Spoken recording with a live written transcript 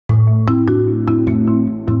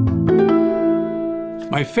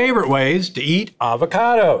My favorite ways to eat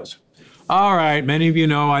avocados. All right, many of you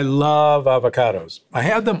know I love avocados. I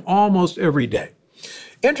have them almost every day.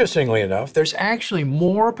 Interestingly enough, there's actually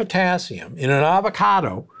more potassium in an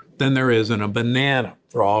avocado than there is in a banana,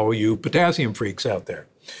 for all you potassium freaks out there.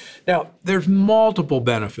 Now, there's multiple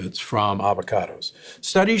benefits from avocados.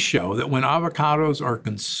 Studies show that when avocados are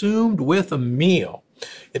consumed with a meal,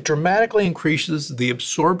 it dramatically increases the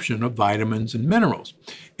absorption of vitamins and minerals.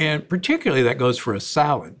 And particularly that goes for a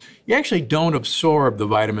salad. You actually don't absorb the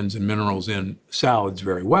vitamins and minerals in salads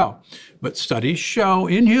very well. But studies show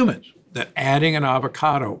in humans that adding an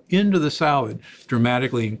avocado into the salad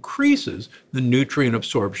dramatically increases the nutrient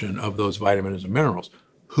absorption of those vitamins and minerals.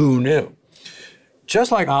 Who knew?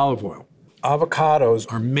 Just like olive oil,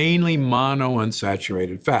 avocados are mainly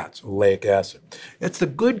monounsaturated fats, oleic acid. It's the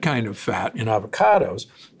good kind of fat in avocados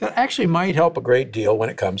that actually might help a great deal when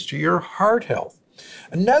it comes to your heart health.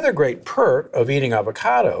 Another great perk of eating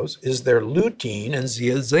avocados is their lutein and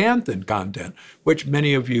zeaxanthin content, which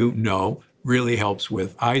many of you know really helps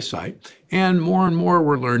with eyesight. And more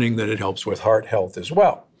we're learning that it helps with heart health as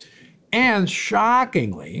well. And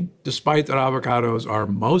shockingly, despite that avocados are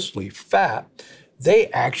mostly fat, they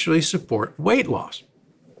actually support weight loss.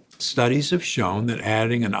 Studies have shown that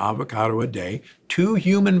adding an avocado a day to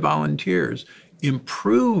human volunteers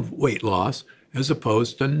improve weight loss as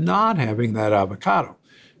opposed to not having that avocado.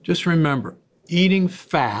 Just remember, eating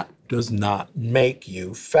fat does not make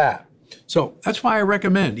you fat. So that's why I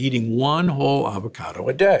recommend eating one whole avocado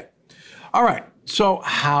a day. All right, so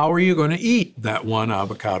how are you going to eat that one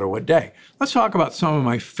avocado a day? Let's talk about some of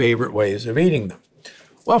my favorite ways of eating them.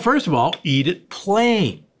 Well, first of all, eat it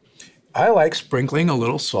plain. I like sprinkling a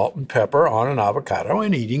little salt and pepper on an avocado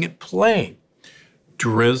and eating it plain.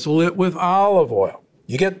 Drizzle it with olive oil.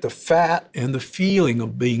 You get the fat and the feeling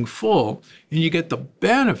of being full, and you get the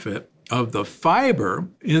benefit of the fiber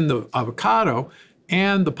in the avocado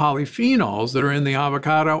and the polyphenols that are in the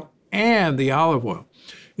avocado and the olive oil.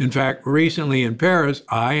 In fact, recently in Paris,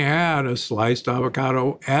 I had a sliced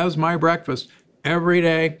avocado as my breakfast every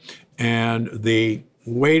day, and the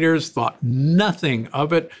waiters thought nothing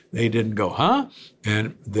of it. They didn't go, huh?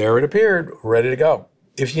 And there it appeared, ready to go.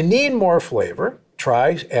 If you need more flavor,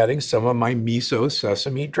 try adding some of my miso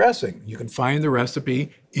sesame dressing. You can find the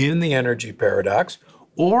recipe in the Energy Paradox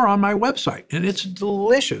or on my website, and it's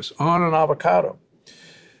delicious on an avocado.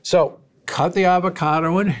 So cut the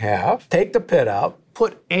avocado in half, take the pit out,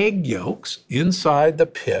 put egg yolks inside the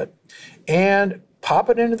pit, and pop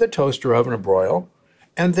it into the toaster oven to broil,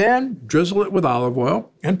 and then drizzle it with olive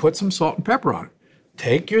oil and put some salt and pepper on it.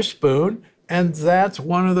 Take your spoon, and that's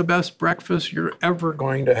one of the best breakfasts you're ever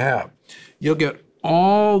going to have. You'll get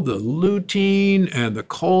all the lutein and the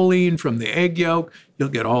choline from the egg yolk. You'll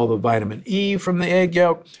get all the vitamin E from the egg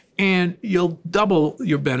yolk, and you'll double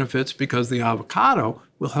your benefits because the avocado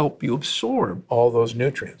will help you absorb all those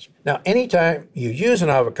nutrients. Now, anytime you use an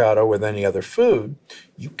avocado with any other food,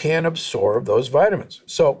 you can absorb those vitamins.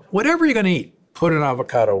 So whatever you're going to eat, put an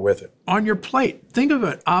avocado with it. On your plate, think of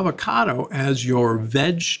an avocado as your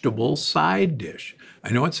vegetable side dish.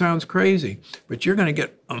 I know it sounds crazy, but you're going to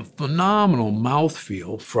get a phenomenal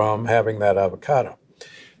mouthfeel from having that avocado.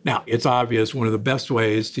 Now, it's obvious one of the best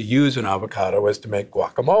ways to use an avocado is to make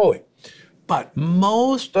guacamole. But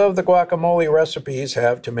most of the guacamole recipes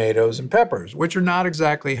have tomatoes and peppers, which are not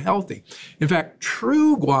exactly healthy. In fact,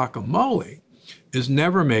 true guacamole is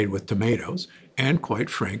never made with tomatoes. And quite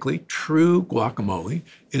frankly, true guacamole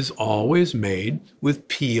is always made with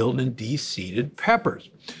peeled and de-seeded peppers.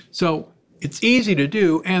 So it's easy to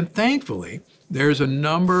do, and thankfully, there's a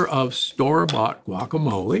number of store-bought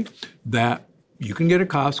guacamole that you can get at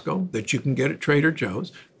Costco, that you can get at Trader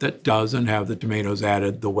Joe's, that doesn't have the tomatoes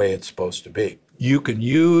added the way it's supposed to be. You can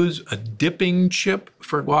use a dipping chip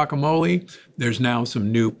for guacamole. There's now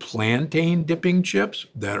some new plantain dipping chips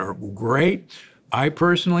that are great. I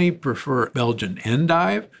personally prefer Belgian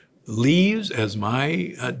endive leaves as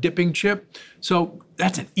my dipping chip. So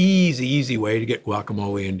that's an easy way to get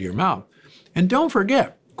guacamole into your mouth. And don't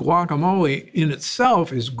forget, guacamole in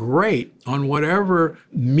itself is great on whatever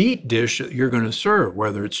meat dish that you're going to serve,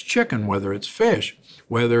 whether it's chicken, whether it's fish,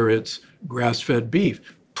 whether it's grass-fed beef.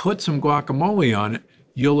 Put some guacamole on it.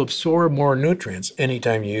 You'll absorb more nutrients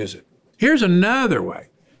anytime you use it. Here's another way.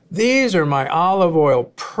 These are my olive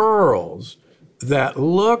oil pearls that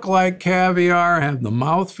look like caviar, have the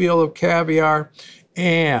mouthfeel of caviar,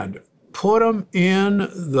 and put them in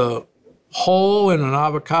the hole in an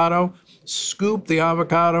avocado, scoop the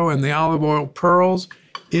avocado and the olive oil pearls.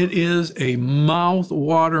 It is a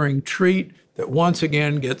mouth-watering treat that once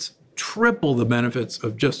again gets triple the benefits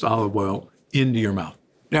of just olive oil into your mouth.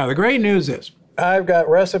 Now, the great news is I've got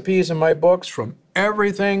recipes in my books from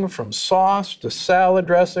everything from sauce to salad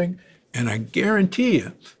dressing, and I guarantee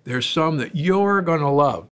you there's some that you're going to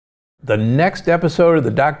love. The next episode of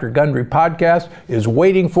the Dr. Gundry podcast is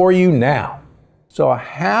waiting for you now. So a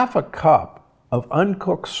half a cup of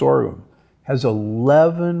uncooked sorghum has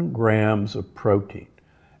 11 grams of protein.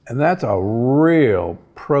 And that's a real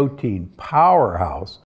protein powerhouse